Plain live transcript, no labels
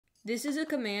This is a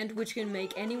command which can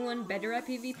make anyone better at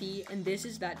PvP, and this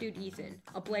is that dude Ethan,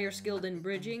 a player skilled in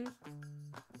bridging,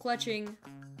 clutching,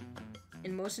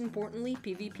 and most importantly,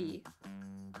 PvP.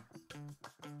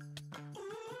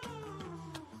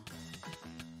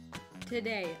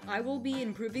 Today, I will be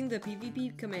improving the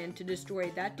PvP command to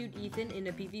destroy that dude Ethan in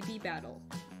a PvP battle.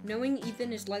 Knowing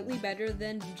Ethan is slightly better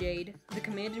than Jade, the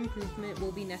command improvement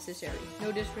will be necessary.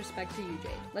 No disrespect to you,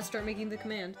 Jade. Let's start making the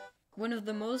command. One of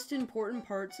the most important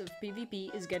parts of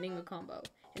PvP is getting a combo,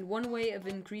 and one way of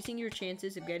increasing your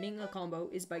chances of getting a combo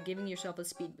is by giving yourself a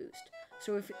speed boost.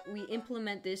 So if we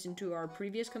implement this into our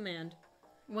previous command,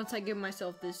 once I give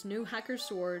myself this new hacker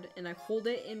sword and I hold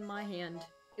it in my hand,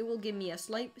 it will give me a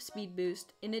slight speed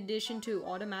boost in addition to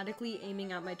automatically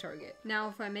aiming at my target. Now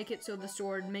if I make it so the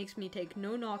sword makes me take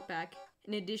no knockback,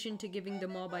 in addition to giving the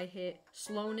mob I hit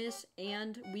slowness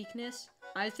and weakness,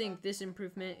 I think this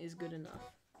improvement is good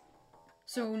enough.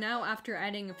 So now after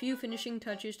adding a few finishing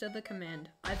touches to the command,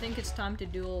 I think it's time to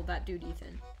duel that dude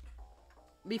Ethan.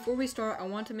 Before we start, I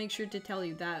want to make sure to tell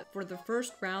you that for the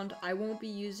first round, I won't be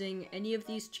using any of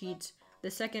these cheats.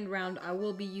 The second round, I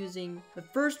will be using the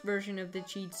first version of the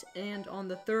cheats, and on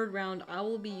the third round, I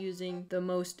will be using the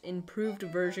most improved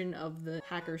version of the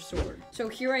hacker sword. So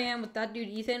here I am with that dude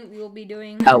Ethan. We will be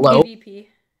doing PvP,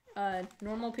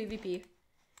 normal PvP,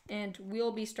 and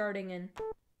we'll be starting in.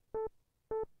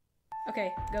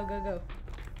 Okay, go, go, go.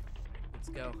 Let's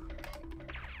go.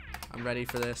 I'm ready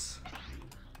for this.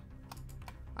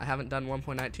 I haven't done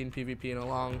 1.19 PvP in a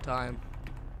long time.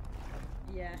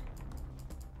 Yeah.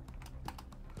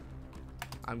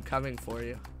 I'm coming for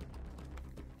you.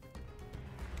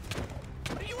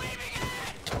 What are you aiming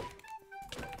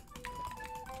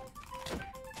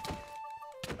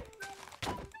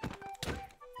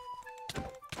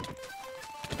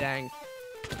at? Dang.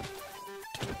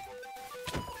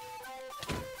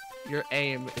 Your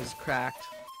aim is cracked.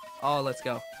 Oh, let's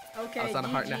go. Okay, I was on a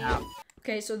heart and a GG. half.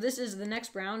 Okay, so this is the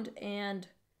next round and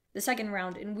the second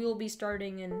round, and we'll be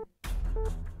starting in.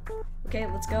 Okay,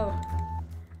 let's go.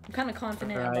 I'm kind of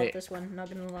confident about this one, not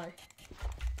gonna lie.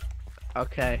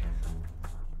 Okay.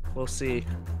 We'll see.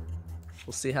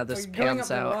 We'll see how this you're going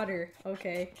pans up out. The water.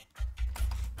 Okay.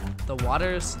 The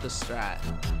water's the strat.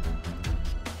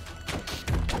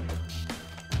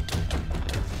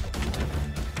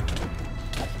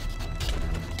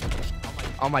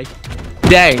 Oh my.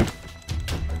 Dang.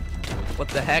 What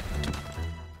the heck?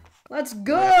 Let's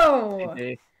go!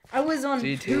 GG. I was on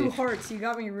GG. 2 hearts. You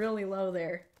got me really low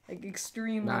there. Like,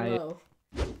 extremely Nice. low.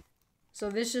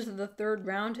 So this is the third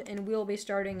round, and we'll be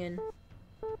starting in.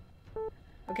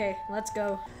 Okay, let's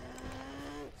go.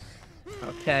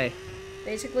 Okay.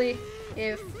 Basically,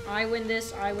 if I win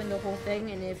this, I win the whole thing,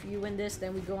 and if you win this,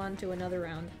 then we go on to another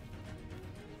round.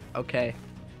 Okay.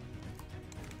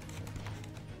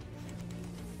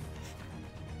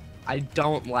 I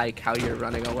don't like how you're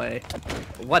running away.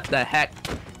 What the heck?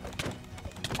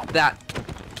 That.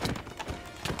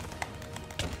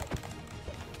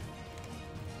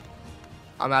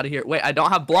 I'm out of here. Wait, I don't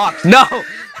have blocks. No!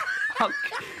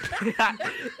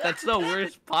 That's the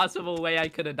worst possible way I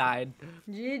could have died.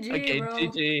 GG, Okay, bro.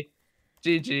 GG.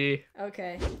 GG.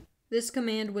 Okay. This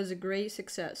command was a great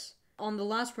success. On the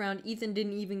last round, Ethan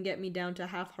didn't even get me down to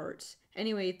half hearts.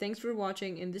 Anyway, thanks for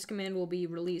watching, and this command will be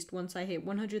released once I hit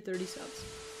 130 subs.